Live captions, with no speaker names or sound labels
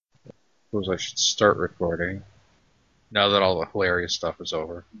Suppose I should start recording now that all the hilarious stuff is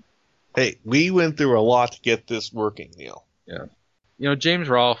over. Hey, we went through a lot to get this working, Neil. Yeah. James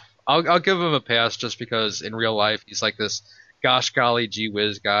Rolfe, I'll give him a pass just because in real life he's like this gosh golly gee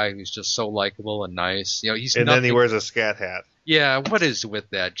whiz guy who's just so likable and nice. He's And then he nothing. wears a scat hat. Yeah, what is with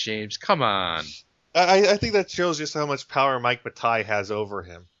that, James? Come on. I think that shows just how much power Mike Matai has over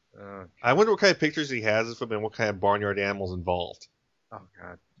him. I Okay. wonder what kind of pictures he has of him and what kind of barnyard animals involved. Oh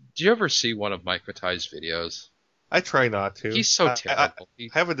God. Do you ever see one of Mike Matai's videos? I try not to. He's so I terrible.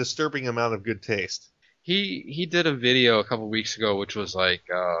 have a disturbing amount of good taste. He did a video a couple weeks ago which was like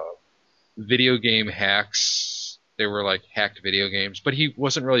video game hacks. They were like hacked video games, but he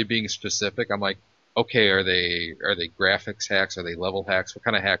wasn't really being specific. I'm like, okay, are they graphics hacks? Are they level hacks? What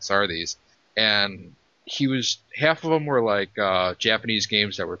kind of hacks are these? And he was half of them were like Japanese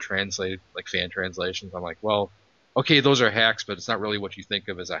games that were translated like fan translations. I'm like, well, okay, those are hacks, but it's not really what you think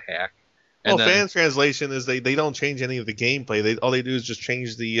of as a hack. And Well, then fan translation is they don't change any of the gameplay. All they do is just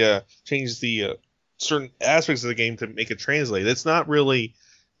change the certain aspects of the game to make it translate. It's not really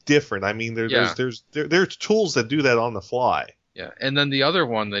different. I mean, yeah, there's tools that do that on the fly. yeah. And then the other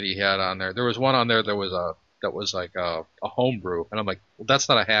one that he had on there was one on there that was like a homebrew, and I'm like, well, that's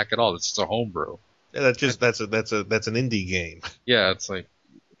not a hack at all. It's just a homebrew. Yeah, that's an indie game. Yeah, it's like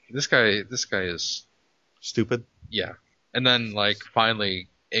this guy is Stupid. yeah. And then like finally,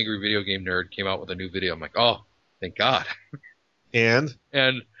 Angry Video Game Nerd came out with a new video. I'm like, oh, thank God. And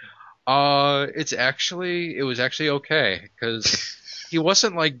And it was actually okay because he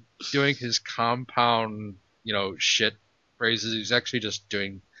wasn't like doing his compound shit phrases. He was actually just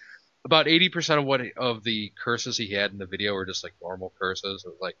doing about 80% of the curses he had in the video were just like normal curses. It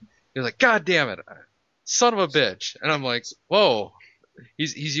was like he was like, God damn it, son of a bitch, and I'm like, whoa,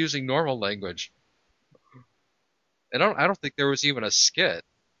 he's using normal language. I don't think there was even a skit.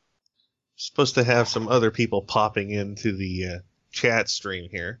 supposed to have some other people popping into the chat stream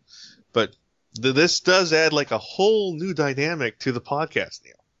here, but this does add like a whole new dynamic to the podcast,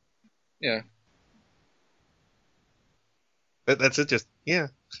 Neil. Yeah. That's it. Just yeah.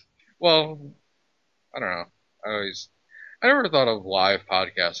 Well, I don't know. I never thought of live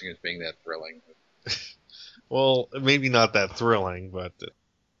podcasting as being that thrilling. Well, maybe not that thrilling, but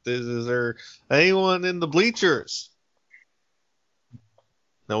is there anyone in the bleachers?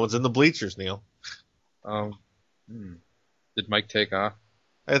 No one's in the bleachers, Neil. Um, hmm. Did Mike take off?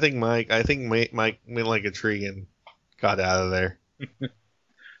 I think Mike went like a tree and got out of there.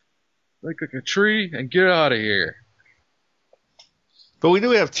 Like a tree and get out of here. But we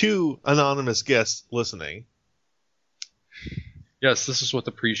do have two anonymous guests listening. Yes, this is what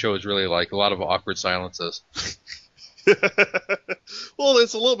the pre-show is really like. A lot of awkward silences. Well,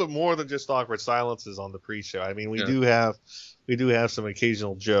 it's a little bit more than just awkward silences on the pre-show. I mean, we Yeah. do have some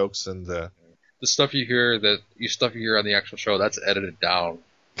occasional jokes and The stuff you hear on the actual show, that's edited down.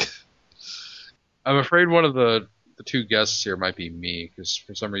 I'm afraid one of the two guests here might be me, because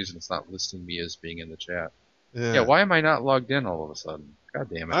for some reason it's not listing me as being in the chat. Yeah, yeah, why am I not logged in all of a sudden? God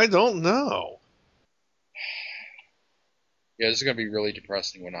damn it. I don't know. Yeah, this is gonna be really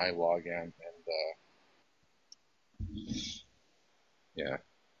depressing when I log in, and yeah.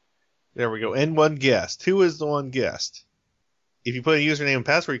 There we go. And one guest. Who is the one guest? If you put a username and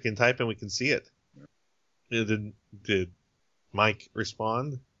password, you can type and we can see it. Did Mike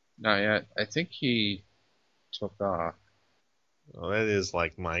respond? Not yet. I think he took off. Oh, that is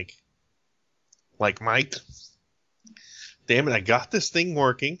like Mike. Like Mike. Damn it! I got this thing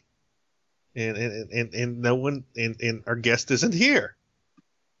working, and no one and our guest isn't here.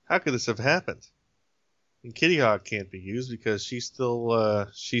 How could this have happened? And Kitty Hawk can't be used because she still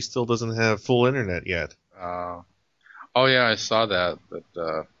doesn't have full internet yet. Uh, oh yeah, I saw that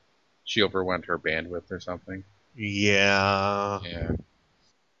she overwent her bandwidth or something. Yeah, Yeah.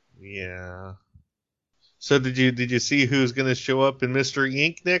 yeah. So did you see who's going to show up in Mystery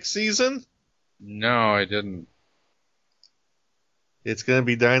Inc. next season? No, I didn't. It's going to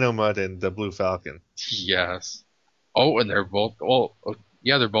be Dynamite and the Blue Falcon. Yes. Oh, and they're both.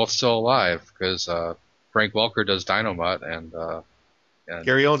 Yeah, they're both still alive because Frank Welker does Dynamite, and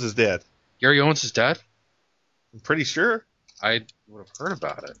Gary Owens is dead. Gary Owens is dead. I'm pretty sure. I would have heard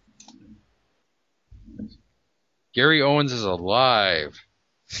about it. Gary Owens is alive.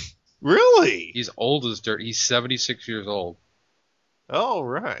 Really? He's old as dirt. He's 76 years old. Oh,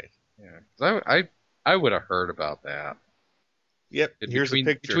 right. Yeah. I would have heard about that. Yep. Here's a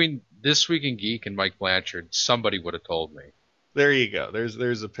picture. Between This Week in Geek and Mike Blanchard, somebody would have told me. There you go.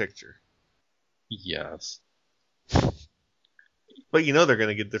 There's a picture. Yes. But they're going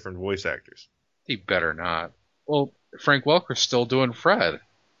to get different voice actors. He better not. Well, Frank Welker's still doing Fred.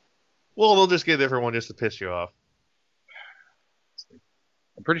 Well, they'll just get a different one just to piss you off.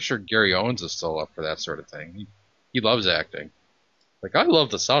 I'm pretty sure Gary Owens is still up for that sort of thing. He loves acting. Like, I love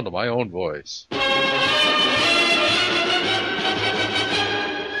the sound of my own voice.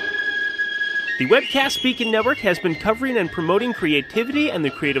 The Webcast Beacon Network has been covering and promoting creativity and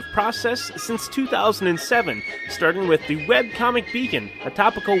the creative process since 2007, starting with the Webcomic Beacon, a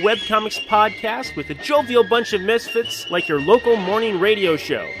topical webcomics podcast with a jovial bunch of misfits like your local morning radio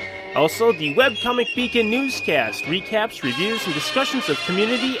show. Also, the Webcomic Beacon newscast recaps, reviews, and discussions of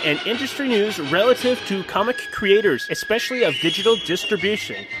community and industry news relative to comic creators, especially of digital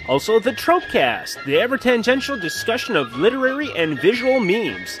distribution. Also, the Tropecast, the ever-tangential discussion of literary and visual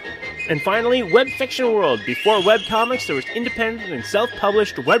memes. And finally, Web Fiction World. Before webcomics, there was independent and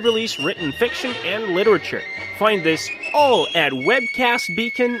self-published web-release written fiction and literature. Find this all at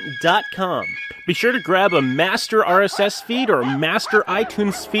webcastbeacon.com. Be sure to grab a master RSS feed or master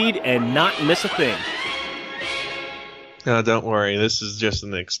iTunes feed and not miss a thing. No, don't worry. This is just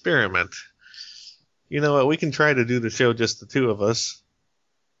an experiment. You know what? We can try to do the show just the two of us.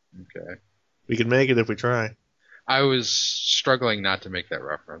 Okay. We can make it if we try. I was struggling not to make that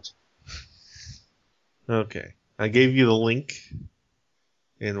reference. Okay. I gave you the link,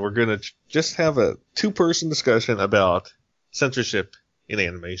 and we're going to just have a two-person discussion about censorship in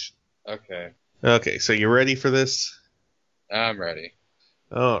animation. Okay. Okay, so you ready for this? I'm ready.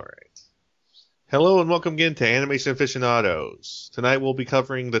 All right. Hello and welcome again to Animation Aficionados. Tonight we'll be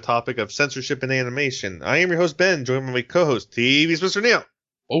covering the topic of censorship in animation. I am your host, Ben, joined by my co-host, TV's Mr. Neil.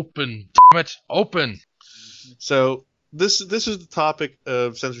 Open, damn it, open. So, this is the topic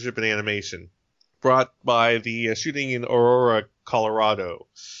of censorship in animation, brought by the shooting in Aurora, Colorado,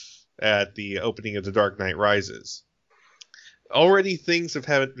 at the opening of The Dark Knight Rises. Already things have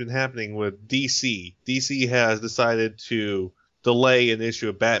been happening with DC. DC has decided to delay an issue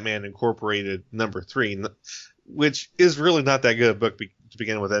of Batman Incorporated #3, which is really not that good a book to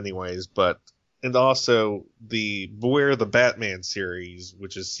begin with anyways, and also the Beware the Batman series,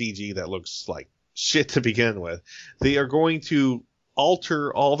 which is CG that looks like shit to begin with. They are going to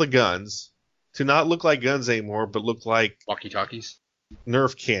alter all the guns to not look like guns anymore, but look like Walkie-talkies?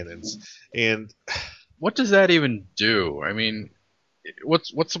 Nerf cannons. And what does that even do? I mean,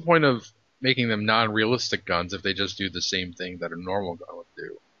 what's the point of making them non-realistic guns if they just do the same thing that a normal gun would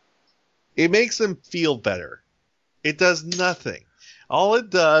do? It makes them feel better. It does nothing. All it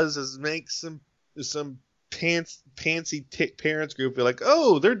does is make some pantsy parents group feel like,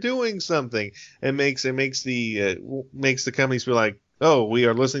 oh, they're doing something. It makes the companies feel like, oh, we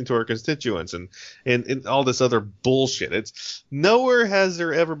are listening to our constituents and all this other bullshit. It's nowhere has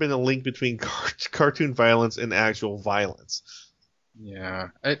there ever been a link between cartoon violence and actual violence. Yeah,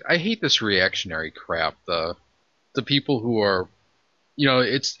 I hate this reactionary crap. The people who are,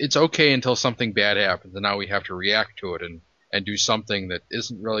 it's okay until something bad happens, and now we have to react to it and do something that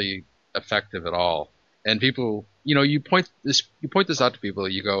isn't really effective at all. And people, you point this out to people.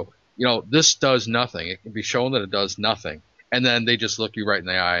 You go, this does nothing. It can be shown that it does nothing, and then they just look you right in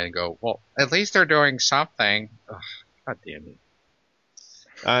the eye and go, well, at least they're doing something. Ugh, God damn it.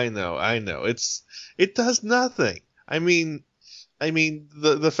 I know. It does nothing. I mean,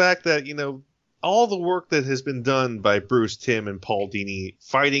 the fact that, all the work that has been done by Bruce Timm and Paul Dini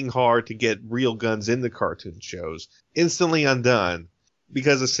fighting hard to get real guns into cartoon shows, instantly undone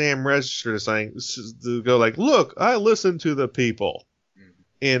because of Sam Register deciding to go like, look, I listen to the people.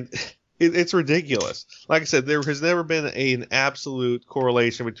 And it's ridiculous. Like I said, there has never been an absolute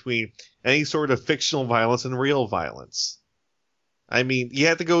correlation between any sort of fictional violence and real violence. I mean, you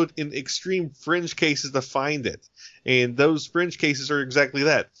have to go in extreme fringe cases to find it. And those fringe cases are exactly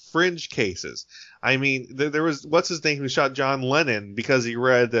that, fringe cases. I mean, there was, what's his name, who shot John Lennon because he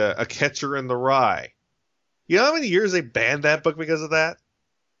read A Catcher in the Rye. You know how many years they banned that book because of that?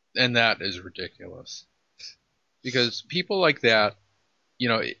 And that is ridiculous. Because people like that,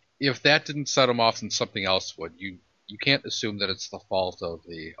 if that didn't set them off, then something else would. You can't assume that it's the fault of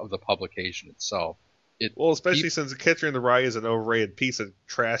the publication itself. Well, especially since The Catcher in the Rye is an overrated piece of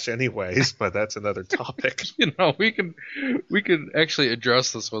trash anyways, but that's another topic. We can actually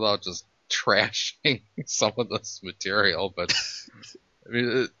address this without just trashing some of this material, but I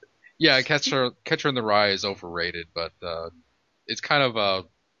mean, Catcher in the Rye is overrated, but it's kind of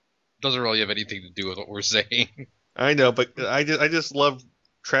doesn't really have anything to do with what we're saying. I know, but I just love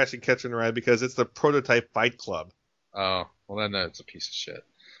trashing Catcher in the Rye because it's the prototype Fight Club. Oh, well then it's a piece of shit.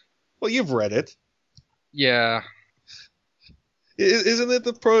 Well, you've read it. Yeah. Isn't it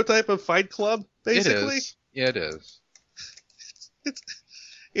the prototype of Fight Club, basically? It is. Yeah, it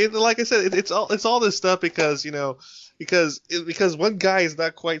is. Like I said, it's all this stuff because, because one guy is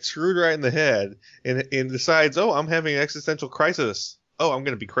not quite screwed right in the head and decides, oh, I'm having an existential crisis. Oh, I'm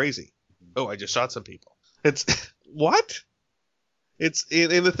going to be crazy. Oh, I just shot some people. It's what? And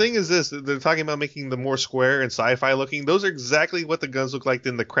the thing is this: they're talking about making them more square and sci-fi looking. Those are exactly what the guns look like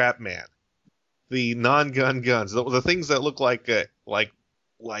in the Crap Man, the non-gun guns, the things that look like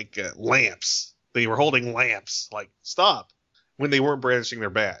lamps. They were holding lamps. Like stop when they weren't brandishing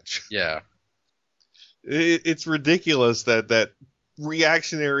their badge. Yeah. It's ridiculous that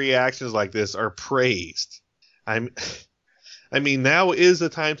reactionary actions like this are praised. I mean, now is the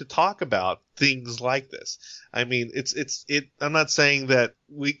time to talk about things like this. I mean, I'm not saying that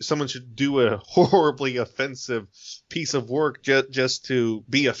someone should do a horribly offensive piece of work just to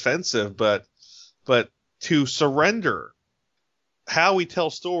be offensive, but to surrender how we tell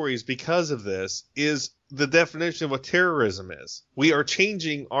stories because of this is the definition of what terrorism is. We are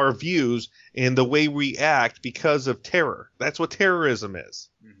changing our views and the way we act because of terror. That's what terrorism is.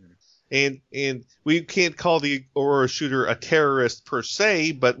 Mm-hmm. And we can't call the Aurora shooter a terrorist per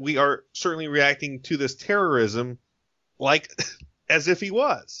se, but we are certainly reacting to this terrorism like as if he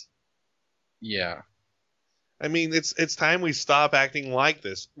was. Yeah. I mean, it's time we stop acting like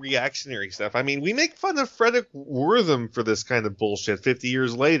this reactionary stuff. I mean, we make fun of Frederick Wortham for this kind of bullshit 50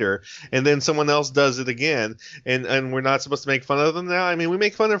 years later, and then someone else does it again, and we're not supposed to make fun of them now. I mean, we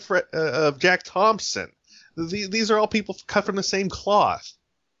make fun of Jack Thompson. These are all people cut from the same cloth.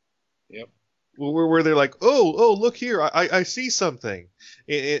 Yep. Where they're like, oh, look here, I see something,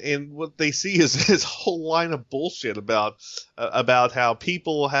 and what they see is this whole line of bullshit about how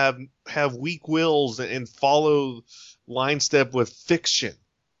people have weak wills and follow line step with fiction.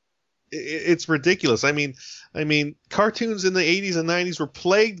 It's ridiculous. I mean, cartoons in the 80s and 90s were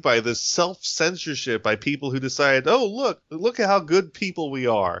plagued by this self-censorship by people who decided, oh, look at how good people we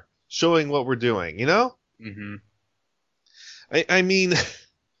are, showing what we're doing, you know? Mm-hmm.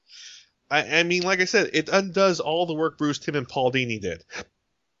 I mean, like I said, it undoes all the work Bruce Timm and Paul Dini did.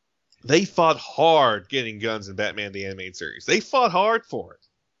 They fought hard getting guns in Batman the Animated Series. They fought hard for it.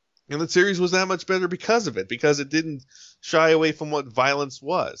 And the series was that much better because of it, because it didn't shy away from what violence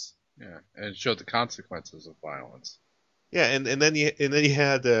was. Yeah, and it showed the consequences of violence. Yeah, and then you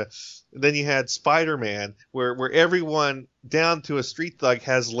had Spider-Man, where everyone down to a street thug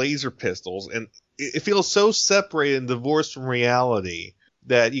has laser pistols, and it feels so separated and divorced from reality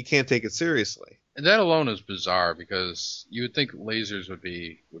that you can't take it seriously. And that alone is bizarre because you would think lasers would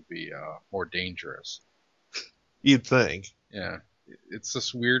be more dangerous. You'd think. Yeah, it's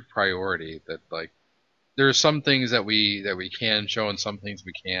this weird priority that like there are some things that we can show and some things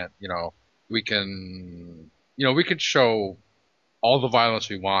we can't. We could show all the violence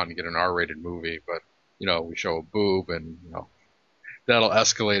we want and get an R-rated movie, but we show a boob and that'll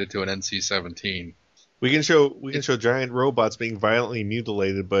escalate it to an NC-17. We can show giant robots being violently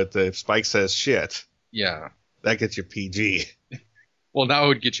mutilated, but if Spike says shit, yeah, that gets you PG. Well, now it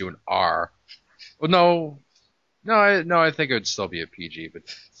would get you an R. Well, I think it would still be a PG, but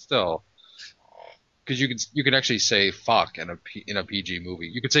still, because you can actually say fuck in a PG movie.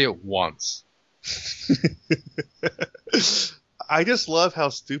 You could say it once. I just love how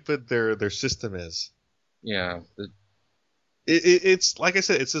stupid their system is. Yeah. It's like I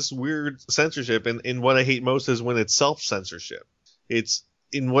said, it's this weird censorship, and what I hate most is when it's self-censorship.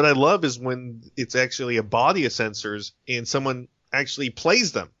 And what I love is when it's actually a body of censors and someone actually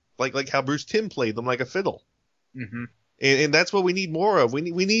plays them, like how Bruce Timm played them like a fiddle. Mm-hmm. And that's what we need more of. We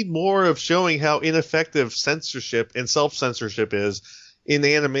need more of showing how ineffective censorship and self-censorship is in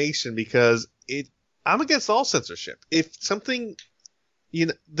animation, because I'm against all censorship. If something...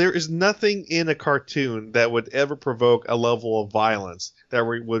 there is nothing in a cartoon that would ever provoke a level of violence that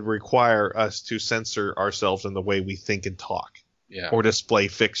would require us to censor ourselves in the way we think and talk, or display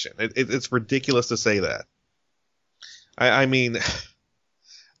fiction. It's ridiculous to say that. I mean,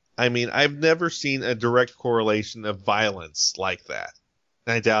 I've never seen a direct correlation of violence like that.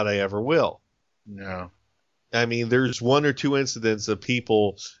 And I doubt I ever will. No. I mean, there's one or two incidents of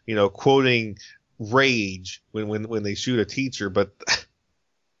people, quoting rage when they shoot a teacher, but.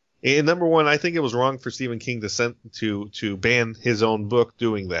 And number one, I think it was wrong for Stephen King to ban his own book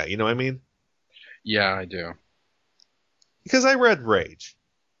doing that. You know what I mean? Yeah, I do. Because I read Rage,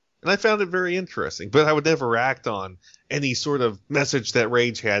 and I found it very interesting, but I would never act on any sort of message that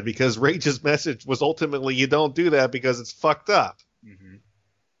Rage had, because Rage's message was ultimately you don't do that because it's fucked up. Mm-hmm.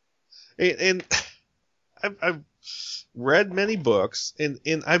 And I've read many books, and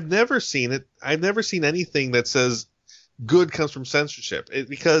I've never seen it. I've never seen anything that says good comes from censorship,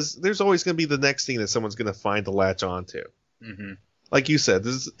 because there's always going to be the next thing that someone's going to find to latch onto. Mm-hmm. Like you said,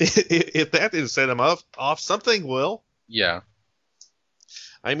 if that didn't set them off, something will. Yeah.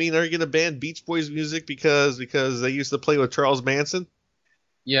 I mean, are you going to ban Beach Boys music because they used to play with Charles Manson?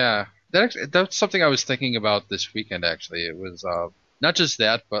 Yeah. That's something I was thinking about this weekend, actually. It was, not just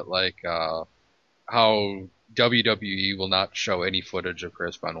that, but like, how WWE will not show any footage of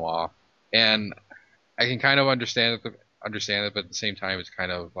Chris Benoit. And I can kind of understand it, but at the same time, it's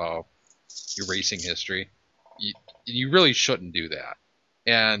kind of, erasing history. You really shouldn't do that.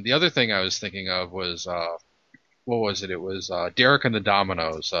 And the other thing I was thinking of was, what was it? It was Derek and the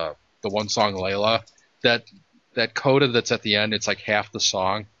Dominoes, the one song Layla. That that coda that's at the end, it's like half the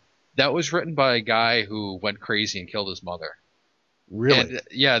song. That was written by a guy who went crazy and killed his mother. Really? And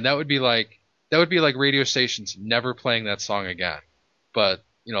yeah, that would be like radio stations never playing that song again. But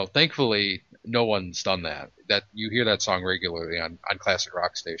thankfully, no one's done that. That you hear that song regularly on classic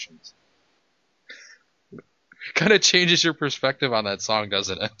rock stations. Kind of changes your perspective on that song,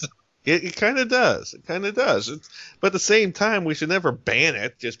 doesn't it? It kind of does. It kind of does. But at the same time, we should never ban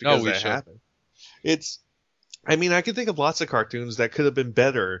it just No, because we that should. happened. It's. I mean, I can think of lots of cartoons that could have been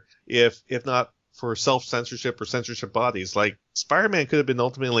better if not for self censorship or censorship bodies. Like Spider-Man could have been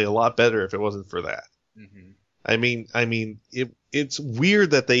ultimately a lot better if it wasn't for that. Hmm. It's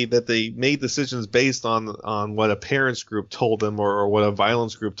weird that they made decisions based on what a parents group told them or what a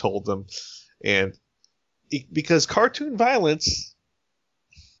violence group told them, and because cartoon violence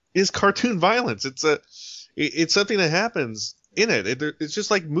is cartoon violence. It's something that happens in it. It's just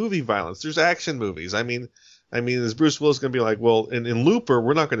like movie violence. There's action movies. I mean, is Bruce Willis going to be like, well, in Looper,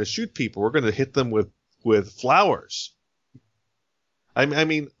 we're not going to shoot people. We're going to hit them with flowers. I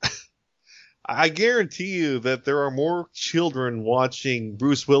mean, I guarantee you that there are more children watching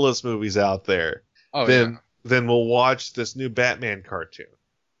Bruce Willis movies out there Oh yeah, than will watch this new Batman cartoon.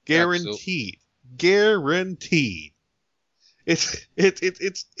 absolutely. Guaranteed. Guaranteed.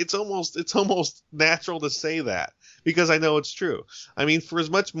 It's almost natural to say that because I know it's true. I mean, for as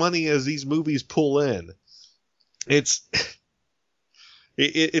much money as these movies pull in, it's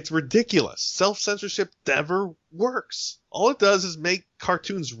it's ridiculous. Self-censorship never works. All it does is make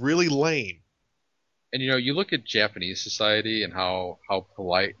cartoons really lame. And you look at Japanese society and how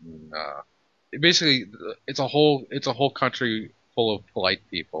polite and basically it's a whole country full of polite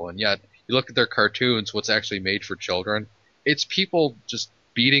people, and yet you look at their cartoons, what's actually made for children, it's people just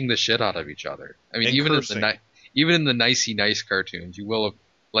beating the shit out of each other. I mean, And cursing. even in the nicey nice cartoons, you will have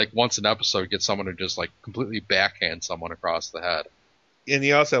like once an episode get someone to just like completely backhand someone across the head. And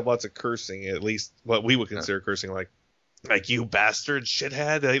you also have lots of cursing, at least what we would Uh, consider cursing, like you bastard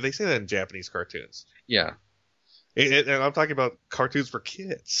shithead. They say that in Japanese cartoons. yeah, And I'm talking about cartoons for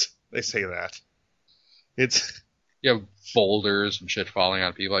kids. They say that. It's you have boulders and shit falling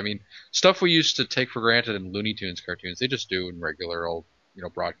on people. I mean, stuff we used to take for granted in Looney Tunes cartoons, they just do in regular old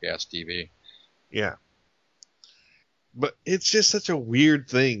broadcast TV. yeah. But it's just such a weird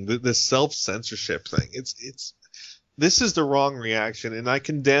thing, the self-censorship thing. It's this is the wrong reaction, and I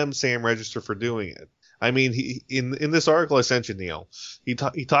condemn Sam Register for doing it. I mean, he in this article I sent you, Neil, he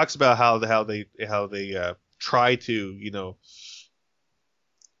talks about how they try to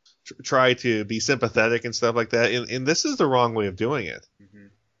try to be sympathetic and stuff like that, and this is the wrong way of doing it. Hmm.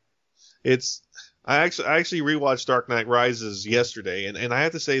 It's I actually rewatched Dark Knight Rises yesterday, and I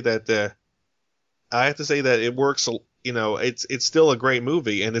have to say that it works. It's still a great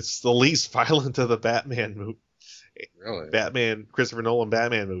movie, and it's the least violent of the Really? Christopher Nolan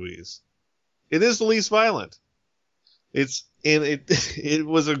Batman movies. It is the least violent. It it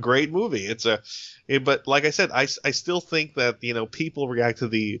was a great movie. But like I said, I still think that people react to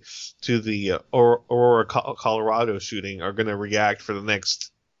the Aurora, Colorado shooting are going to react for the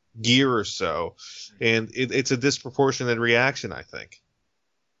next year or so, and it's a disproportionate reaction, I think.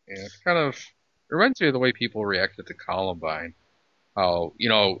 Yeah, it kind of reminds me of the way people reacted to Columbine. How,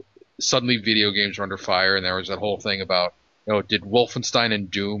 suddenly video games were under fire, and there was that whole thing about, did Wolfenstein and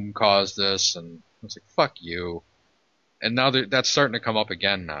Doom cause this? And I was like, fuck you. And now that's starting to come up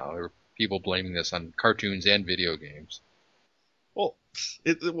again now. There are people blaming this on cartoons and video games. Well,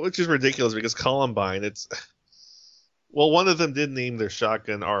 which is ridiculous because Columbine, one of them did name their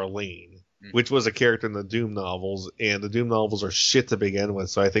shotgun Arlene, Mm. which was a character in the Doom novels, and the Doom novels are shit to begin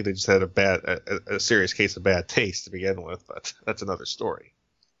with. So I think they just had a serious case of bad taste to begin with. But that's another story.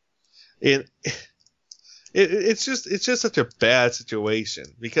 And it's just such a bad situation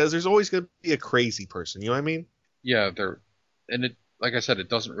because there's always going to be a crazy person. You know what I mean? Yeah, and like I said, it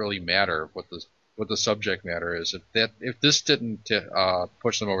doesn't really matter what the subject matter is. If this didn't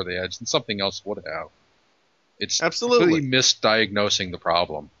push them over the edge, then something else would have. It's completely Absolutely. misdiagnosing the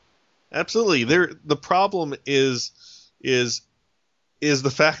problem. Absolutely. The problem is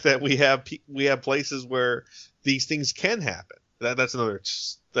the fact that we have places where these things can happen. That's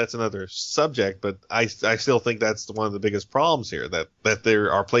another subject, but I still think that's one of the biggest problems here, that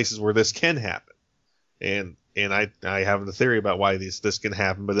there are places where this can happen. And I have the theory about why this can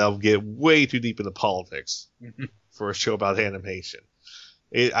happen, but that'll get way too deep into politics for a show about animation.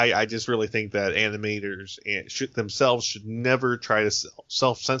 I just really think that animators themselves should never try to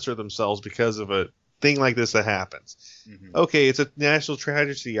self-censor themselves because of a thing like this that happens. Mm-hmm. Okay, it's a national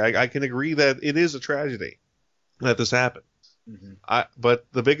tragedy. I can agree that it is a tragedy that this happened. Mm-hmm. But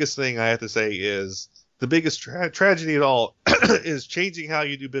the biggest thing I have to say is the biggest tragedy at all is changing how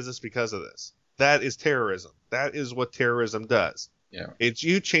you do business because of this. That is terrorism. That is what terrorism does. Yeah. It's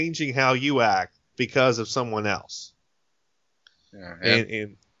you changing how you act because of someone else. Yeah.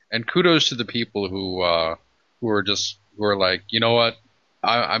 And kudos to the people who are like, you know what,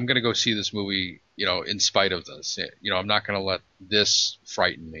 I'm gonna go see this movie, in spite of this. I'm not gonna let this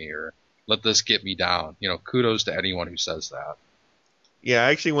frighten me or let this get me down. Kudos to anyone who says that. Yeah,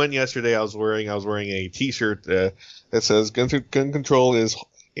 I actually went yesterday. I was wearing a T-shirt that says gun control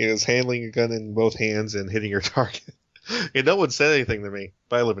is handling a gun in both hands and hitting your target. And no one said anything to me,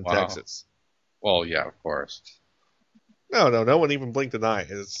 but I live in Texas. Well, yeah, of course. No one even blinked an eye.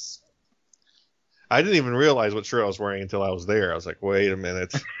 I didn't even realize what shirt I was wearing until I was there. I was like, wait a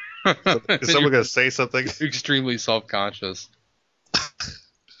minute. Is someone going to say something? Extremely self-conscious.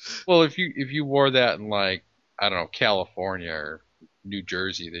 Well, if you wore that in, like, I don't know, California or New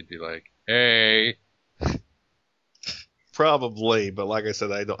Jersey, they'd be like, hey. Probably, but like I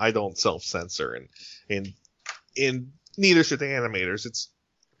said, I don't self-censor, and neither should the animators. It's,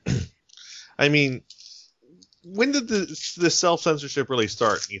 I mean, when did the self-censorship really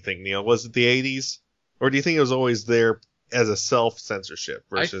start, you think, Neil? Was it the 80s? Or do you think it was always there as a self-censorship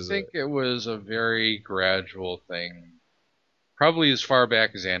versus... I think it was a very gradual thing. Probably as far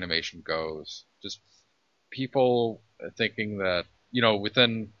back as animation goes. Just people thinking that,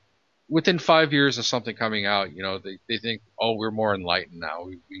 within 5 years of something coming out, they think, oh, we're more enlightened now.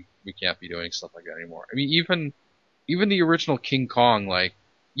 We can't be doing stuff like that anymore. I mean, even the original King Kong, like,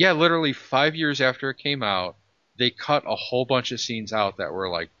 yeah, literally 5 years after it came out, they cut a whole bunch of scenes out that were,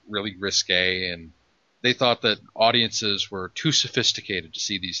 like, really risque, and they thought that audiences were too sophisticated to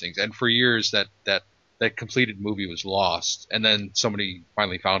see these things. And for years, that completed movie was lost. And then somebody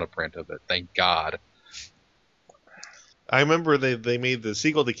finally found a print of it. Thank God. I remember they made the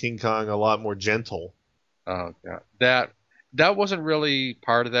sequel to King Kong a lot more gentle. Oh, yeah. That wasn't really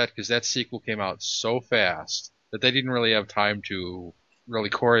part of that, because that sequel came out so fast that they didn't really have time to really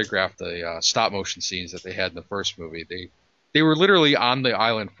choreograph the stop motion scenes that they had in the first movie. They were literally on the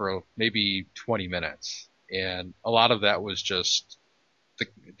island for maybe 20 minutes, and a lot of that was just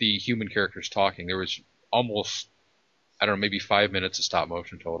the human characters talking. There was almost, I don't know, maybe 5 minutes of stop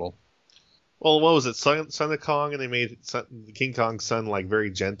motion total. Well, what was it, Son of Kong, and they made King Kong's son like very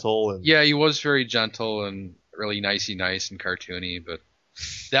gentle, and yeah, he was very gentle and really nicey nice and cartoony, but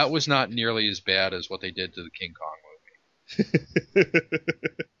that was not nearly as bad as what they did to the King Kong movie.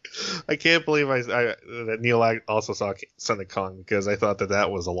 I can't believe that Neil also saw Son of Kong, because I thought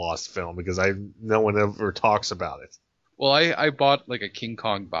that was a lost film, because no one ever talks about it. Well, I bought like a King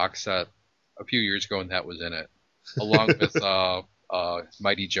Kong box set a few years ago, and that was in it, along with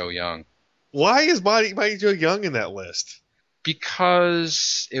Mighty Joe Young. Why is Mighty Joe Young in that list?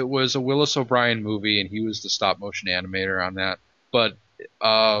 Because it was a Willis O'Brien movie, and he was the stop motion animator on that. But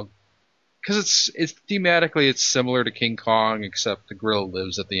because it's thematically it's similar to King Kong, except the gorilla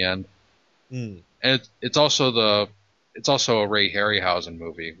lives at the end. And it's also a Ray Harryhausen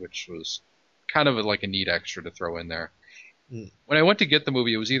movie, which was kind of like a neat extra to throw in there. When I went to get the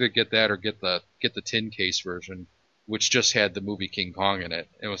movie, it was either get that or get the tin case version, which just had the movie King Kong in it.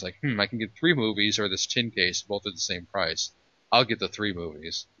 And it was like, I can get 3 movies or this tin case, both at the same price. I'll get the 3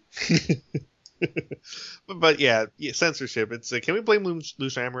 movies. but yeah, censorship. It's can we blame Lou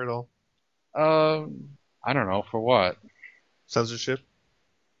Scheimer at all? I don't know, for what? Censorship?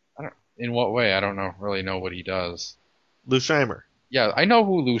 In what way? I don't really know what he does. Lou Scheimer. Yeah, I know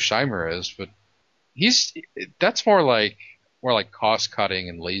who Lou Scheimer is, but that's more like cost cutting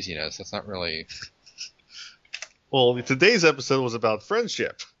and laziness. That's not really. Well, today's episode was about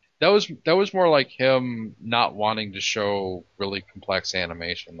friendship. That was more like him not wanting to show really complex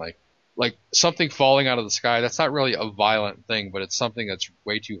animation, like something falling out of the sky. That's not really a violent thing, but it's something that's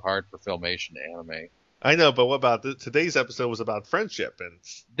way too hard for Filmation to animate. I know, but what about today's episode was about friendship, and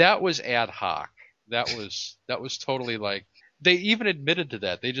that was ad hoc. That was totally like, they even admitted to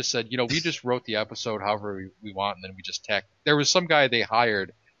that. They just said, we just wrote the episode however we want, and then we just tacked. There was some guy they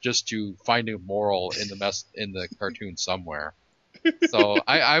hired just to find a moral in the cartoon somewhere. So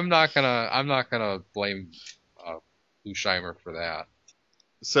I'm not gonna blame Bluesheimer for that.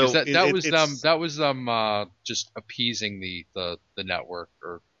 Because So it's that was them just appeasing the network,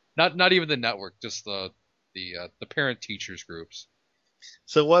 or not even the network, just the parent teachers groups.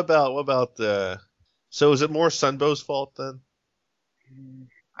 so what about so is it more Sunbow's fault then?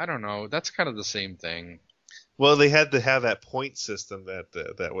 I don't know. That's kind of the same thing. Well, they had to have that point system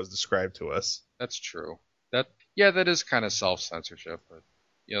that was described to us. That's true. That Yeah, that is kind of self-censorship, but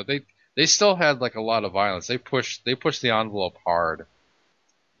they still had like a lot of violence. They pushed the envelope hard,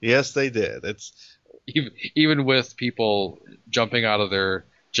 Yes, they did. It's even with people jumping out of their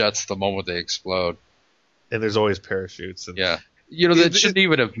jets the moment they explode. and there's always parachutes and Yeah, that it, shouldn't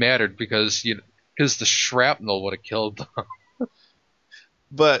even have mattered because the shrapnel would have killed them.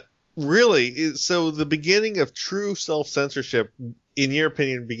 but really, so the beginning of true self-censorship, in your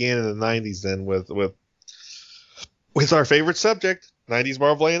opinion, began in the 90s then with our favorite subject, 90s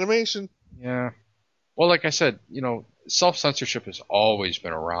Marvel animation. Yeah. Well, like I said, self-censorship has always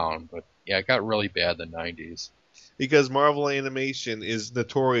been around, but yeah, it got really bad in the 90s. Because Marvel animation is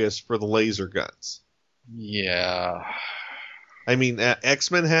notorious for the laser guns. Yeah. I mean,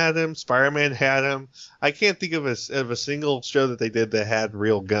 X-Men had them, Spider-Man had them. I can't think of a single show that they did that had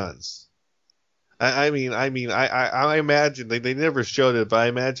real guns. I imagine they never showed it, but I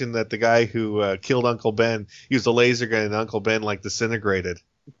imagine that the guy who killed Uncle Ben used a laser gun and Uncle Ben like disintegrated,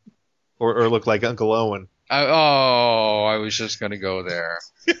 or looked like Uncle Owen. I was just gonna go there.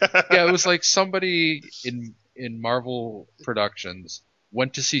 Yeah, it was like somebody in Marvel Productions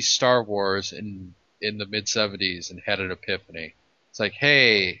went to see Star Wars in the mid '70s and had an epiphany. It's like,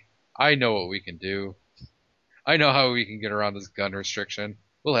 hey, I know what we can do. I know how we can get around this gun restriction.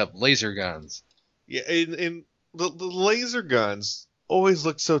 We'll have laser guns. Yeah, and the laser guns always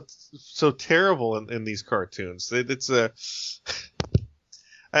look so terrible in these cartoons. It's a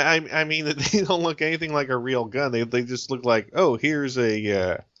I mean they don't look anything like a real gun. They just look like, oh, here's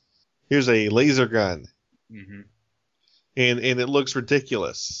a laser gun, Hmm. and it looks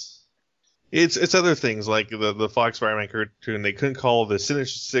ridiculous. It's other things like the Fox Spider-Man cartoon. They couldn't call the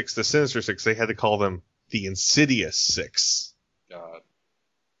Sinister Six the Sinister Six. They had to call them the Insidious Six. God.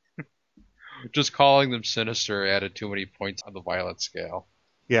 Just calling them sinister added too many points on the violence scale.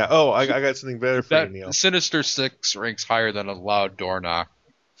 Yeah. Oh, I got something better for you, That Neil. Sinister Six ranks higher than a loud door knock.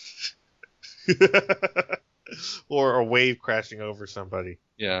 Or a wave crashing over somebody.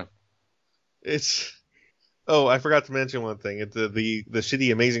 Yeah. It's Oh, I forgot to mention one thing. The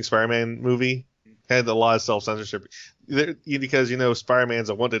shitty Amazing Spider-Man movie had a lot of self-censorship because Spider-Man's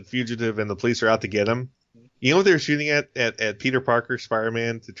a wanted fugitive and the police are out to get him. You know what they were shooting at Peter Parker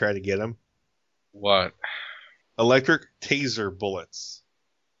Spider-Man to try to get him? What? Electric taser bullets.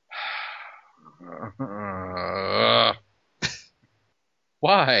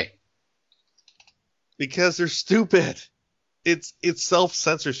 Why? Because they're stupid. It's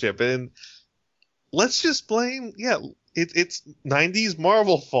self-censorship, and let's just blame it's 90s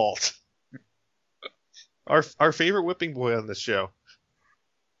Marvel fault. Our favorite whipping boy on this show.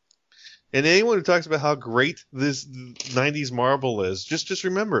 And anyone who talks about how great this 90s Marvel is, just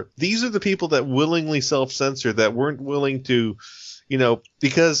remember, these are the people that willingly self-censor, that weren't willing to,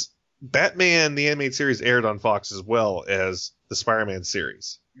 because Batman the animated series aired on Fox as well as the Spider-Man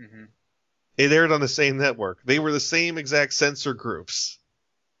series. Mm-hmm. It aired on the same network. They were the same exact censor groups.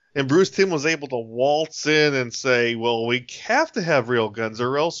 And Bruce Timm was able to waltz in and say, well, we have to have real guns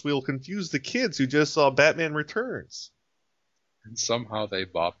or else we'll confuse the kids who just saw Batman Returns. And somehow they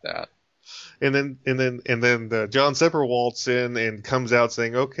bought that. And then John Sepper waltz in and comes out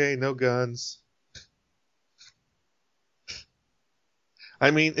saying, okay, no guns.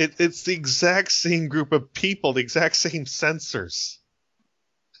 I mean, it's the exact same group of people, the exact same censors.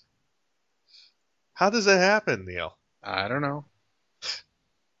 How does that happen, Neil? I don't know.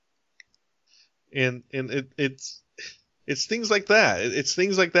 And it's things like that. It's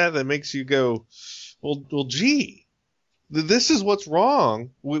things like that makes you go, well, gee, this is what's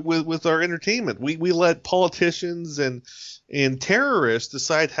wrong with our entertainment. We let politicians and terrorists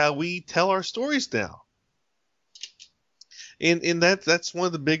decide how we tell our stories now. And that's one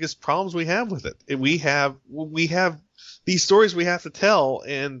of the biggest problems we have with it. We have these stories we have to tell,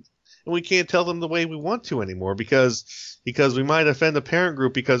 and we can't tell them the way we want to anymore because we might offend a parent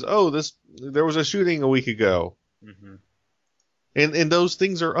group because there was a shooting a week ago. Mm-hmm. And those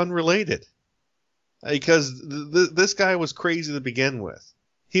things are unrelated. Because this guy was crazy to begin with.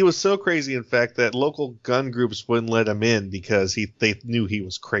 He was so crazy, in fact, that local gun groups wouldn't let him in because they knew he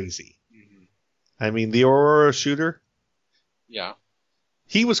was crazy. Mm-hmm. I mean, the Aurora shooter. Yeah.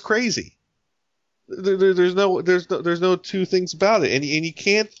 He was crazy. There's no two things about it, and you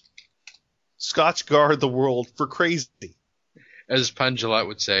can't Scotchgard the world for crazy. As Penn Jillette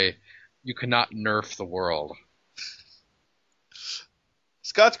would say, you cannot nerf the world.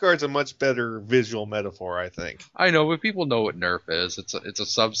 Scotchgard's a much better visual metaphor, I think. I know, but people know what nerf is. It's a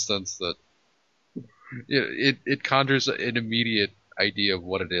substance that it conjures an immediate idea of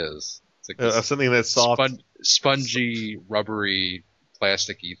what it is. It's like this Something that's soft, spongy, rubbery,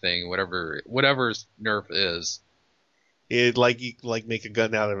 plasticky thing. Whatever nerf is. It like make a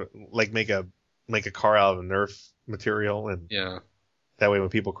gun out of make a car out of Nerf material, and yeah, that way when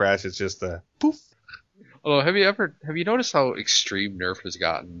people crash, it's just a poof. Although, have you noticed how extreme Nerf has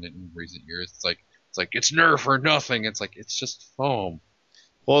gotten in recent years? It's like it's Nerf or nothing. It's like it's just foam.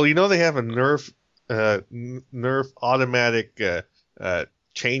 Well, they have a Nerf automatic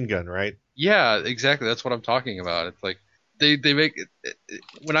chain gun, right? Yeah, exactly. That's what I'm talking about. It's like they make it,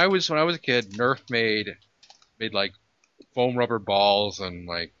 when I was a kid, Nerf made like foam rubber balls and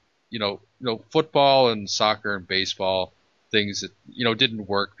like football and soccer and baseball things that didn't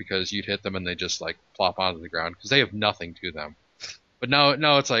work because you'd hit them and they just like plop onto the ground because they have nothing to them. But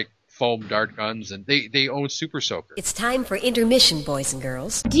now it's like foam dart guns, and they own Super Soaker. It's time for intermission, boys and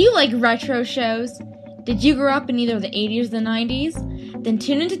girls. Do you like retro shows? Did you grow up in either the 80s or the 90s? Then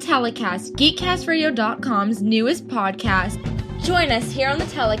tune into Telecast, GeekCastRadio.com's newest podcast. Join us here on the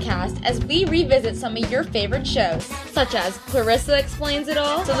Telecast as we revisit some of your favorite shows, such as Clarissa Explains It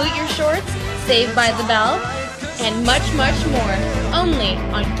All, Salute Your Shorts, Saved by the Bell, and much, much more, only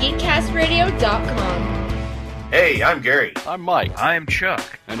on GeekCastRadio.com. Hey, I'm Gary. I'm Mike. I'm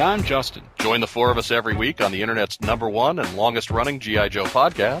Chuck. And I'm Justin. Join the four of us every week on the internet's #1 and longest-running G.I. Joe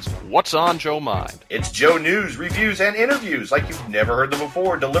podcast, What's on Joe Mind? It's Joe news, reviews, and interviews like you've never heard them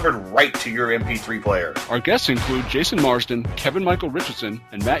before, delivered right to your MP3 player. Our guests include Jason Marsden, Kevin Michael Richardson,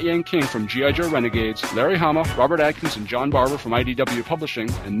 and Matt Yang King from G.I. Joe Renegades, Larry Hama, Robert Atkins, and John Barber from IDW Publishing,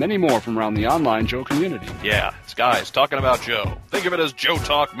 and many more from around the online Joe community. Yeah, it's guys talking about Joe. Think of it as Joe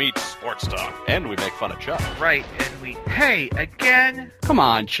Talk meets sports talk. And we make fun of Chuck. Right, and hey, again? Come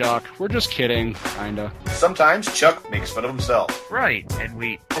on, Chuck. We're just kidding, kinda. Sometimes Chuck makes fun of himself. Right,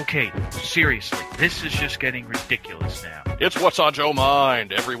 and okay, seriously, this is just getting ridiculous now. It's What's on Joe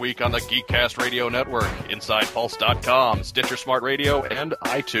Mind, every week on the Geekcast Radio Network, InsidePulse.com, Stitcher Smart Radio, and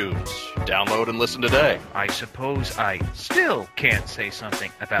iTunes. Download and listen today. I suppose I still can't say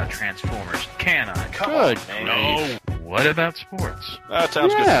something about Transformers, can I? Good. No. What about sports? That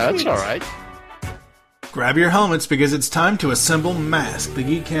sounds good. Yeah, that's all right. Grab your helmets because it's time to assemble Mask. The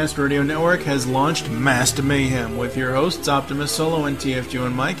Geekcast Radio Network has launched Masked Mayhem with your hosts Optimus Solo and TFG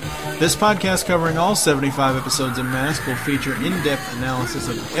and Mike. This podcast covering all 75 episodes of Mask will feature in-depth analysis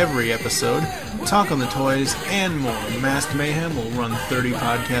of every episode, talk on the toys, and more. Masked Mayhem will run 30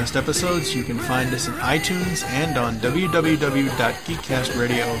 podcast episodes. You can find us in iTunes and on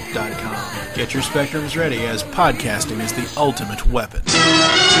www.geekcastradio.com. Get your spectrums ready as podcasting is the ultimate weapon.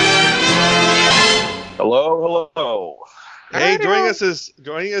 Hello. Hey, joining us is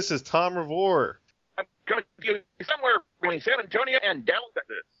Tom Revore. I'm going to be somewhere between San Antonio and Dallas,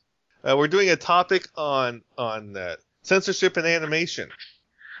 Texas. We're doing a topic on censorship and animation.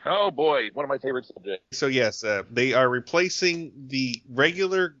 Oh boy, one of my favorite subjects. So yes, they are replacing the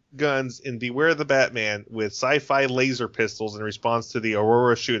regular guns in Beware the Batman with sci-fi laser pistols in response to the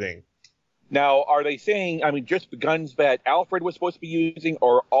Aurora shooting. Now, are they saying, just the guns that Alfred was supposed to be using,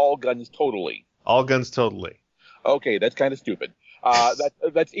 or all guns totally? All guns totally. Okay, that's kind of stupid.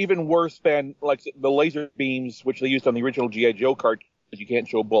 That's even worse than like the laser beams, which they used on the original G.I. Joe cartoon, because you can't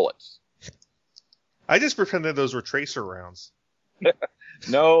show bullets. I just pretended those were tracer rounds.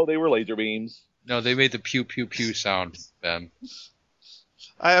 No, they were laser beams. No, they made the pew pew pew sound, Ben.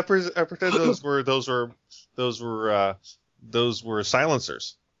 I pretend those were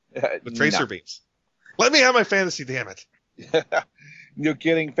silencers with tracer beams. Let me have my fantasy, damn it. You're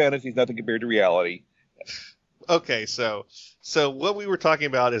kidding. Fantasy's nothing compared to reality. Okay, so what we were talking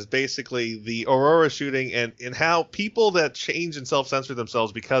about is basically the Aurora shooting and how people that change and self-censor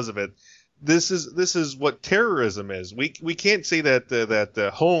themselves because of it. This is what terrorism is. We can't say that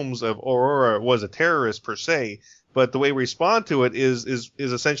the Holmes of Aurora was a terrorist per se, but the way we respond to it is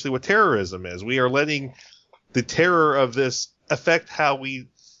essentially what terrorism is. We are letting the terror of this affect how we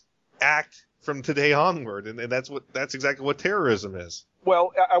act from today onward, and that's exactly what terrorism is.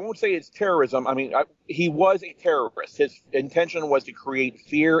 Well, I won't say it's terrorism. He was a terrorist. His intention was to create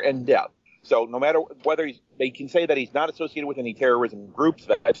fear and death. So no matter whether they can say that he's not associated with any terrorism groups,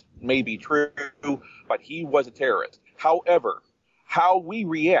 that may be true, but he was a terrorist. However, how we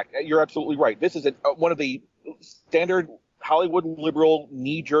react, you're absolutely right. This is one of the standard Hollywood liberal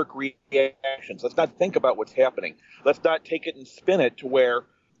knee-jerk reactions. Let's not think about what's happening. Let's not take it and spin it to where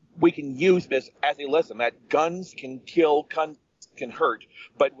we can use this as a lesson that guns can kill, guns can hurt,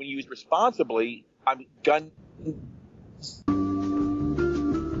 but when used responsibly, guns.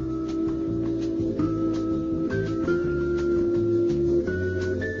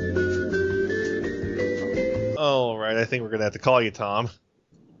 All right, I think we're gonna have to call you, Tom.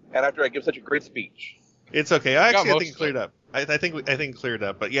 And after I give such a great speech, it's okay. I think it cleared up. I think it cleared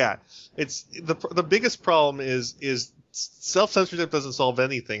up. But yeah, it's the biggest problem is self-censorship doesn't solve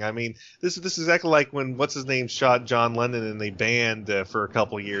anything. I mean, this is exactly like when what's his name shot John Lennon and they banned for a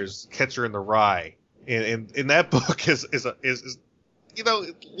couple of years Catcher in the Rye. And that book is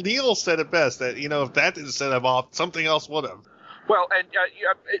Neil said it best that if that didn't set him off, something else would have. Well, and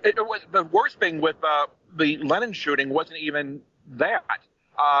it was the worst thing with the Lennon shooting wasn't even that.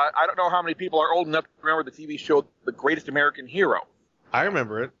 I don't know how many people are old enough to remember the TV show The Greatest American Hero. I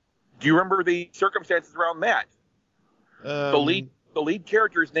remember it. Do you remember the circumstances around that? The lead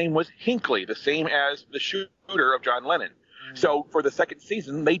character's name was Hinckley, the same as the shooter of John Lennon. So for the second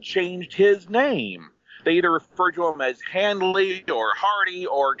season, they changed his name. They either referred to him as Handley or Hardy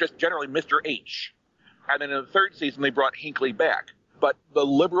or just generally Mr. H. And then in the third season, they brought Hinckley back. But the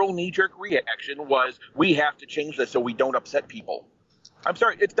liberal knee-jerk reaction was, we have to change this so we don't upset people. I'm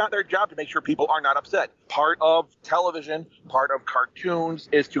sorry, it's not their job to make sure people are not upset. Part of television, part of cartoons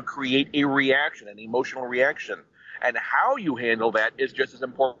is to create a reaction, an emotional reaction. And how you handle that is just as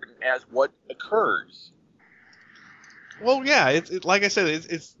important as what occurs. Well, yeah, it's like I said,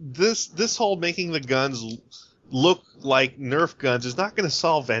 it's this whole making the guns look like Nerf guns is not going to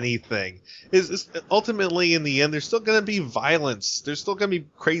solve anything. It's ultimately, in the end, there's still going to be violence. There's still going to be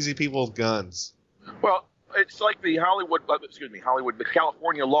crazy people with guns. Well, it's like the the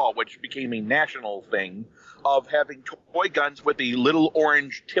California law, which became a national thing, of having toy guns with the little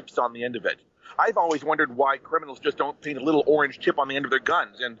orange tips on the end of it. I've always wondered why criminals just don't paint a little orange tip on the end of their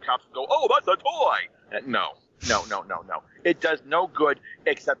guns, and cops go, "Oh, that's a toy." No. It does no good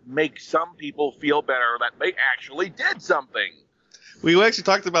except make some people feel better that they actually did something. We actually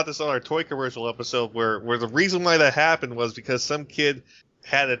talked about this on our toy commercial episode, where the reason why that happened was because some kid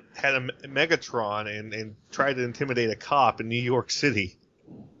had a Megatron and tried to intimidate a cop in New York City.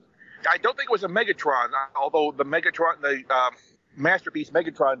 I don't think it was a Megatron, although the Masterpiece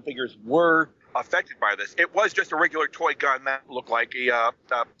Megatron figures were affected by this. It was just a regular toy gun that looked like a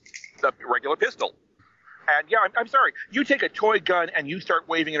regular pistol. And yeah, I'm sorry, you take a toy gun and you start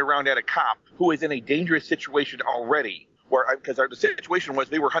waving it around at a cop who is in a dangerous situation already, because the situation was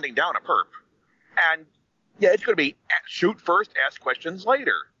they were hunting down a perp. And yeah, it's going to be shoot first, ask questions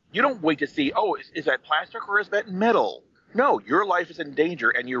later. You don't wait to see, is that plastic or is that metal? No, your life is in danger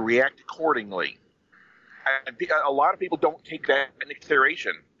and you react accordingly. And a lot of people don't take that into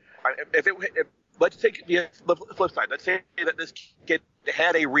consideration. Let's take the flip side. Let's say that this kid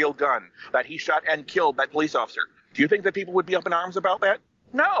had a real gun, that he shot and killed that police officer. Do you think that people would be up in arms about that?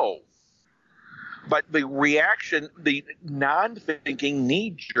 No. But the reaction, the non-thinking,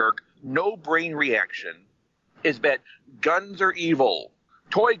 knee-jerk, no-brain reaction is that guns are evil.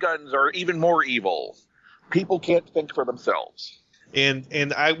 Toy guns are even more evil. People can't think for themselves. And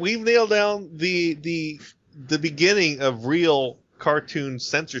we've nailed down the beginning of real cartoon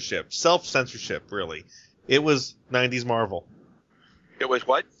censorship, self-censorship, really. It was 90s Marvel. It was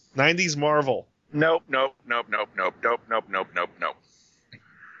what? 90s Marvel. Nope.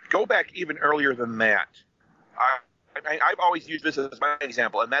 Go back even earlier than that. I've always used this as my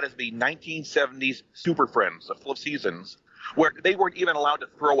example, and that is the 1970s Super Friends, the full of seasons, where they weren't even allowed to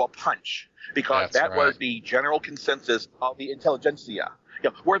throw a punch because that was the general consensus of the intelligentsia,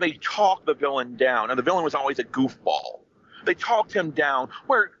 where they talked the villain down, and the villain was always a goofball. They talked him down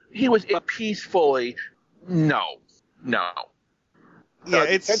where he was peacefully. No. Yeah,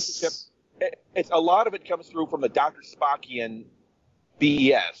 it's a lot of it comes through from the Dr. Spockian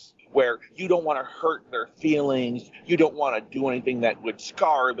BS, where you don't want to hurt their feelings, you don't want to do anything that would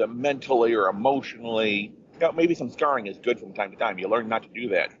scar them mentally or emotionally. Maybe some scarring is good from time to time. You learn not to do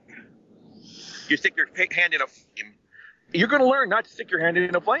that. You stick your hand in a flame. You're going to learn not to stick your hand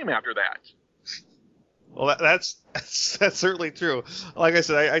in a flame after that. Well, that's certainly true. Like I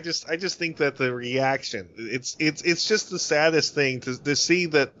said, I just think that the reaction, it's just the saddest thing to see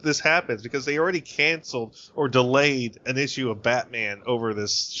that this happens, because they already canceled or delayed an issue of Batman over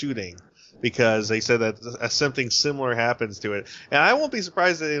this shooting because they said that something similar happens to it. And I won't be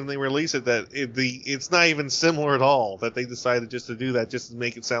surprised that when they release it that it's not even similar at all, that they decided just to do that just to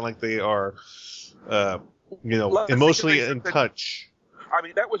make it sound like they are emotionally in touch. I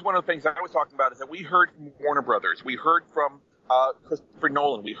mean, that was one of the things I was talking about, is that we heard from Warner Brothers. We heard from Christopher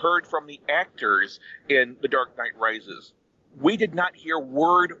Nolan. We heard from the actors in The Dark Knight Rises. We did not hear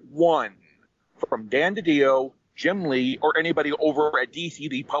word one from Dan DiDio, Jim Lee, or anybody over at DC,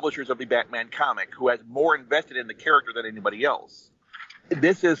 the publishers of the Batman comic, who has more invested in the character than anybody else.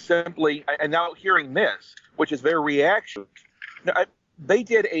 This is simply, and now hearing this, which is their reaction. They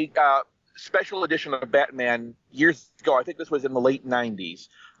did a special edition of Batman years ago. I think this was in the late 90s,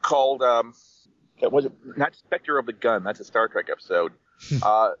 called, it was not Spectre of the Gun. That's a Star Trek episode.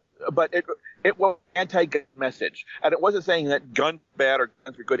 But it was an anti-gun message. And it wasn't saying that guns were bad or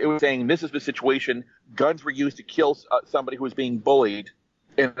guns were good. It was saying this is the situation. Guns were used to kill somebody who was being bullied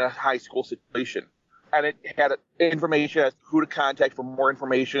in a high school situation. And it had information as to who to contact for more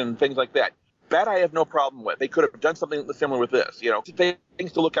information and things like that. That I have no problem with. They could have done something similar with this.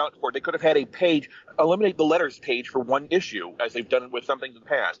 Things to look out for. They could have had a page, eliminate the letters page for one issue, as they've done with some things in the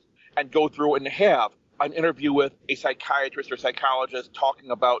past, and go through and have an interview with a psychiatrist or psychologist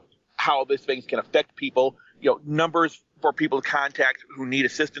talking about how these things can affect people, numbers for people to contact who need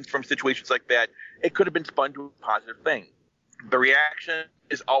assistance from situations like that. It could have been spun to a positive thing. The reaction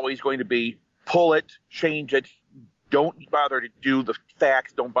is always going to be pull it, change it, don't bother to do the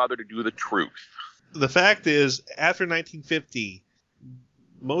facts, don't bother to do the truth. The fact is, after 1950,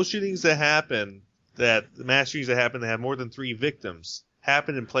 most shootings that happen, the mass shootings that happen that have more than 3 victims,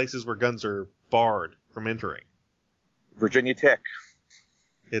 happen in places where guns are barred from entering. Virginia Tech.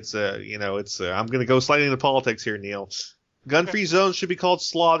 I'm going to go slightly into politics here, Neil. Gun-free zones should be called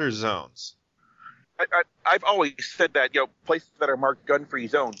slaughter zones. I've always said that, places that are marked gun-free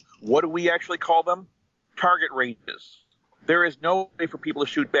zones, what do we actually call them? Target ranges. There is no way for people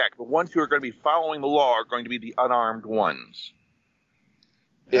to shoot back. The ones who are going to be following the law are going to be the unarmed ones.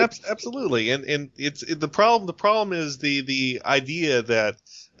 Absolutely, and it's the problem. The problem is the idea that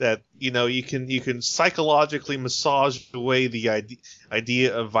you can psychologically massage away the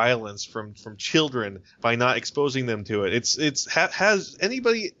idea of violence from children by not exposing them to it. Has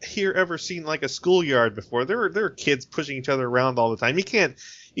anybody here ever seen like a schoolyard before? There are kids pushing each other around all the time. You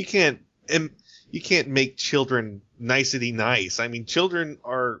can't make children nicety nice. I mean, children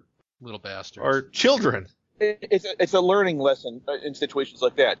are little bastards. Are children. It's a learning lesson in situations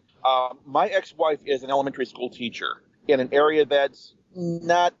like that. My ex-wife is an elementary school teacher in an area that's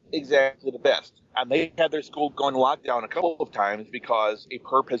not exactly the best. And they had their school going lockdown a couple of times because a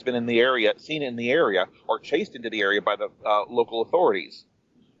perp has been seen in the area, or chased into the area by the local authorities.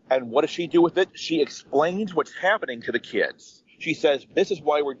 And what does she do with it? She explains what's happening to the kids. She says, this is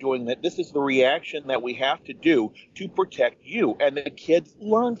why we're doing that. This is the reaction that we have to do to protect you. And the kids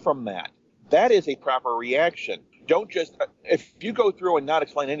learn from that. That is a proper reaction. Don't just, if you go through and not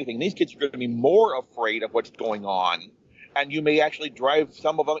explain anything, these kids are going to be more afraid of what's going on. And you may actually drive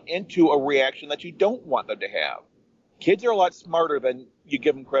some of them into a reaction that you don't want them to have. Kids are a lot smarter than you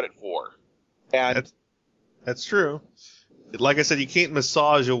give them credit for. And that's true. Like I said, you can't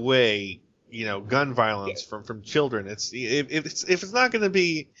massage away, gun violence from children. If it's not going to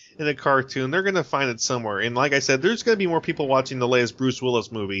be in a cartoon, they're going to find it somewhere. And like I said, there's going to be more people watching the latest Bruce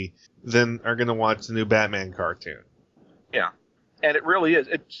Willis movie than are going to watch the new Batman cartoon. Yeah, and it really is.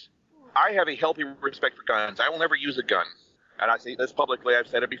 I have a healthy respect for guns. I will never use a gun. And I say this publicly, I've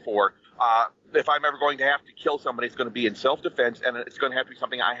said it before. If I'm ever going to have to kill somebody, it's going to be in self-defense, and it's going to have to be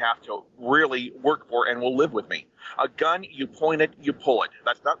something I have to really work for and will live with me. A gun, you point it, you pull it.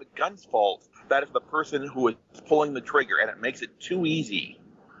 That's not the gun's fault. That is the person who is pulling the trigger, and it makes it too easy.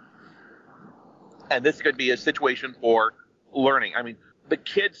 And this could be a situation for learning. I mean, the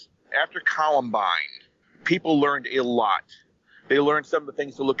kids, after Columbine, people learned a lot. They learned some of the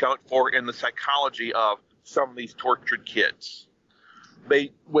things to look out for in the psychology of some of these tortured kids.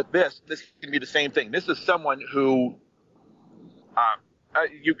 This can be the same thing. This is someone who,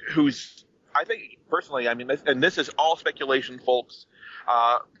 who's, I think personally, I mean, and this is all speculation, folks.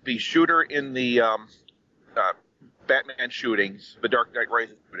 The shooter in the Batman shootings, the Dark Knight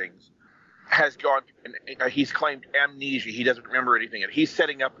Rises shootings, has gone, and he's claimed amnesia. He doesn't remember anything, and he's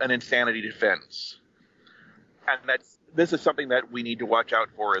setting up an insanity defense. And this is something that we need to watch out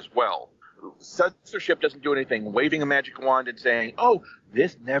for as well. Censorship doesn't do anything. Waving a magic wand and saying, oh,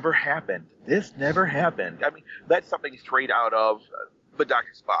 this never happened. This never happened. I mean, that's something straight out of the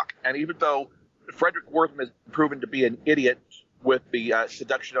Dr. Spock. And even though Frederick Wortham has proven to be an idiot with the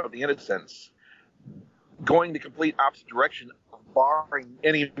seduction of the innocents, going the complete opposite direction, barring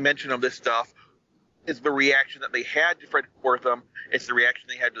any mention of this stuff, is the reaction that they had to Frederick Wortham. It's the reaction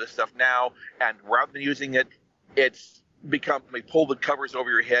they have to this stuff now. And rather than using it, it's become they pull the covers over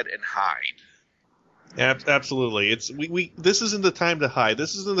your head and hide. Absolutely. We this isn't the time to hide.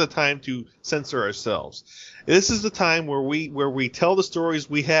 This isn't the time to censor ourselves. This is the time where we tell the stories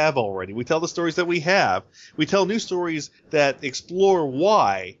we have already. We tell the stories that we have. We tell new stories that explore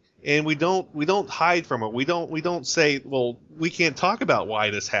why, and we don't hide from it. We don't say, well, we can't talk about why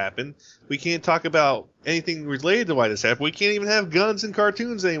this happened. We can't talk about anything related to why this happened. We can't even have guns in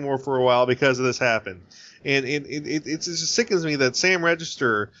cartoons anymore for a while because of this happened. And it just sickens me that Sam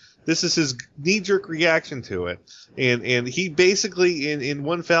Register, this is his knee-jerk reaction to it. And he basically, in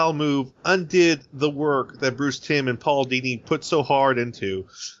one foul move, undid the work that Bruce Timm and Paul Dini put so hard into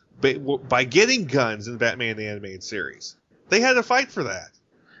by getting guns in Batman the Animated Series. They had to fight for that.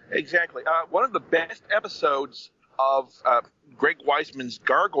 Exactly. One of the best episodes of Greg Weisman's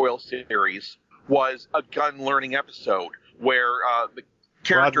Gargoyle series was a gun learning episode where the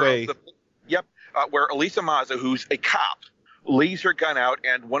character Broadway. Where Elisa Mazza, who's a cop, leaves her gun out,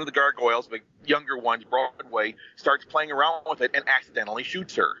 and one of the gargoyles, the younger ones, Broadway, starts playing around with it and accidentally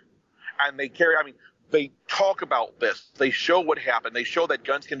shoots her. And they talk about this. They show what happened. They show that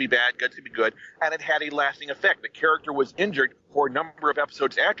guns can be bad, guns can be good, and it had a lasting effect. The character was injured for a number of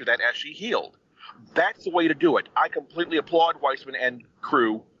episodes after that as she healed. That's the way to do it. I completely applaud Weisman and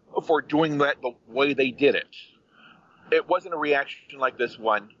crew for doing that the way they did it. It wasn't a reaction like this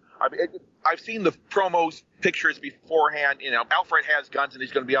one. I've seen the promos, pictures beforehand. Alfred has guns and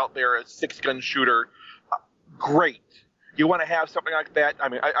he's going to be out there, a 6-gun shooter. Great. You want to have something like that?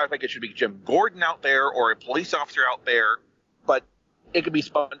 I think it should be Jim Gordon out there or a police officer out there, but it could be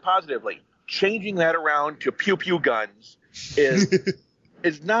spun positively. Changing that around to pew-pew guns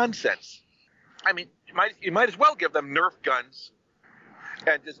is nonsense. You might as well give them Nerf guns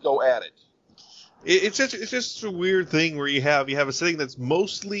and just go at it. It's just a weird thing where you have a setting that's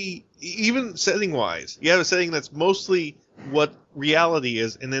mostly, even setting wise, you have a setting that's mostly what reality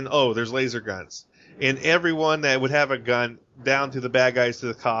is, and then there's laser guns, and everyone that would have a gun, down to the bad guys to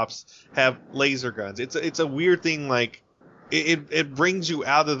the cops, have laser guns. It's a weird thing. Like it brings you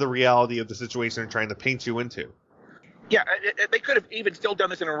out of the reality of the situation they're trying to paint you into. Yeah, they could have even still done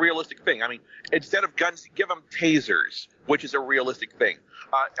this in a realistic thing. Instead of guns, give them tasers, which is a realistic thing.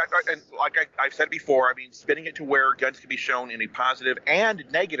 And like I've said before, spinning it to where guns can be shown in a positive and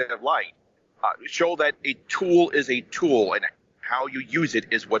negative light. Show that a tool is a tool, and how you use it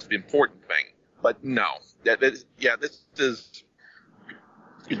is what's the important thing. But no, this is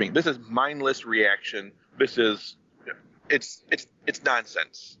mindless reaction. It's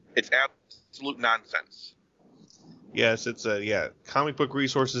nonsense. It's absolute nonsense. Yes, it's Comic Book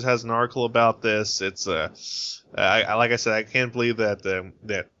Resources has an article about this. It's like I said, I can't believe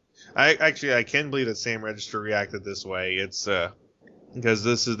that I can believe that Sam Register reacted this way. It's because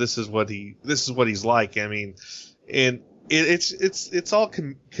this is what he's like. And it's all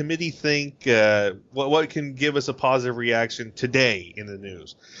committee think. What can give us a positive reaction today in the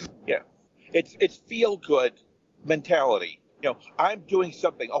news? Yeah, it's feel good mentality. I'm doing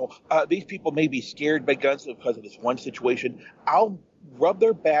something. These people may be scared by guns because of this one situation. I'll rub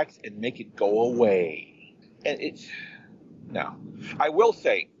their backs and make it go away. And no. I will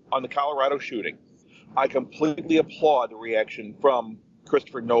say, on the Colorado shooting, I completely applaud the reaction from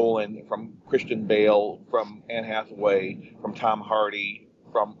Christopher Nolan, from Christian Bale, from Anne Hathaway, from Tom Hardy,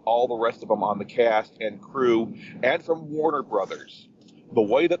 from all the rest of them on the cast and crew, and from Warner Brothers. The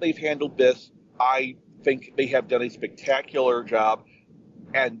way that they've handled this, I think they have done a spectacular job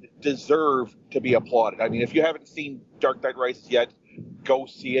and deserve to be applauded. If you haven't seen Dark Knight Rises yet, go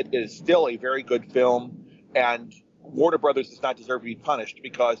see it. It is still a very good film, and Warner Brothers does not deserve to be punished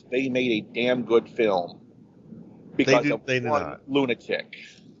because they made a damn good film because of one lunatic.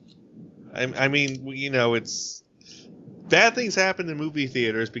 It's bad things happen in movie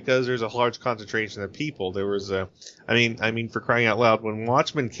theaters because there's a large concentration of people. There was for crying out loud, when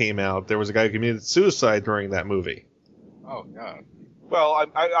Watchmen came out, there was a guy who committed suicide during that movie. Oh God. Well,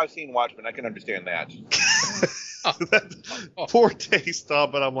 I've seen Watchmen. I can understand that. Poor taste,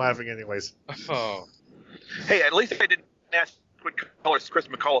 but I'm laughing anyways. Oh. Hey, at least I didn't ask what colors Chris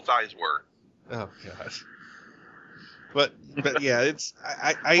McCullough's eyes were. Oh God. But yeah, it's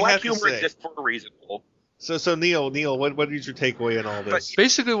I Black have to humor say. exists for a reason. So Neil, what is your takeaway in all this?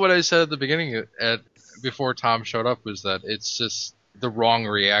 Basically, what I said at the beginning, before Tom showed up, was that it's just the wrong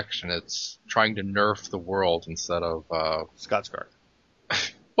reaction. It's trying to nerf the world instead of Skarsgård.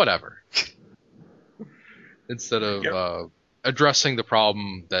 Whatever. Instead of addressing the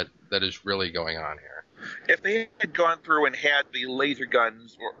problem that is really going on here. If they had gone through and had the laser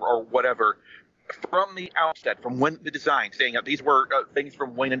guns or whatever from the outset, from when the design, saying that these were things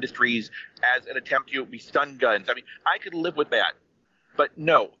from Wayne Industries as an attempt to be stun guns, I could live with that. But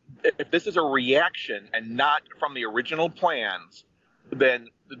no, if this is a reaction and not from the original plans, then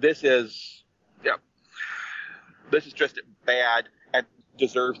this is just bad and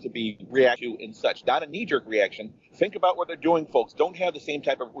deserves to be reacted to in such. Not a knee-jerk reaction. Think about what they're doing, folks. Don't have the same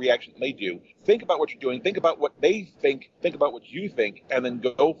type of reaction they do. Think about what you're doing. Think about what they think. Think about what you think, and then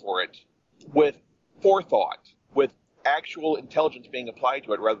go for it with forethought, with actual intelligence being applied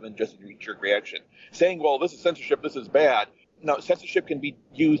to it rather than just a knee-jerk reaction. Saying, well, this is censorship, this is bad. No, censorship can be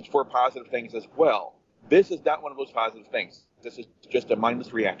used for positive things as well. This is not one of those positive things. This is just a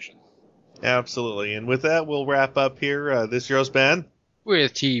mindless reaction. Absolutely. And with that, we'll wrap up here. This is your host, Ben.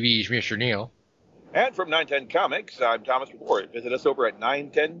 With TV's Mr. Neil. And from 910 Comics, I'm Thomas Report. Visit us over at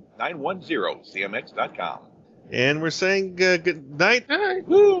 910-910-CMX.com. And we're saying good night.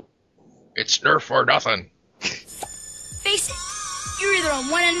 Woo! It's Nerf or nothing. Face it, you're either on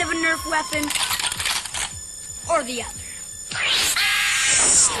one end of a Nerf weapon or the other.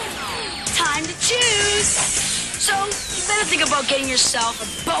 Time to choose. So, you better think about getting yourself a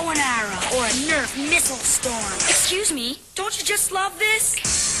bow and arrow or a Nerf missile storm. Excuse me, don't you just love this?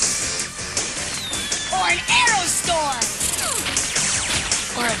 Or an arrow storm.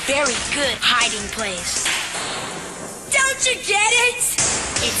 Or a very good hiding place. Don't you get it?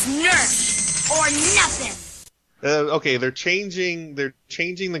 It's Nerf or nothing. Okay, they're changing the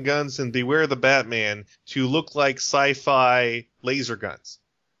guns in Beware the Batman to look like sci-fi laser guns.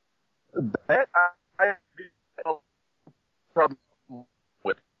 That I have no problem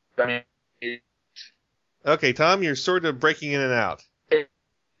with. I mean, Okay, Tom, you're sort of breaking in and out.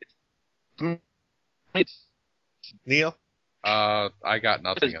 Neil? I got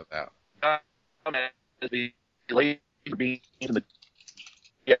nothing of that. The laser beams in the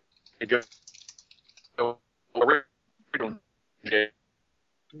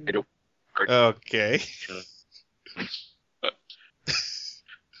Okay.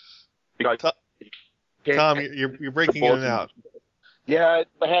 Tom, you're breaking in and out. Yeah,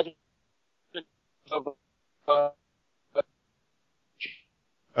 I had.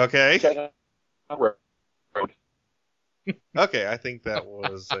 Okay. Okay, I think that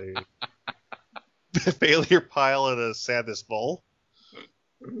was a failure pile at a sadness bowl.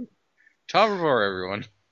 Top of our everyone.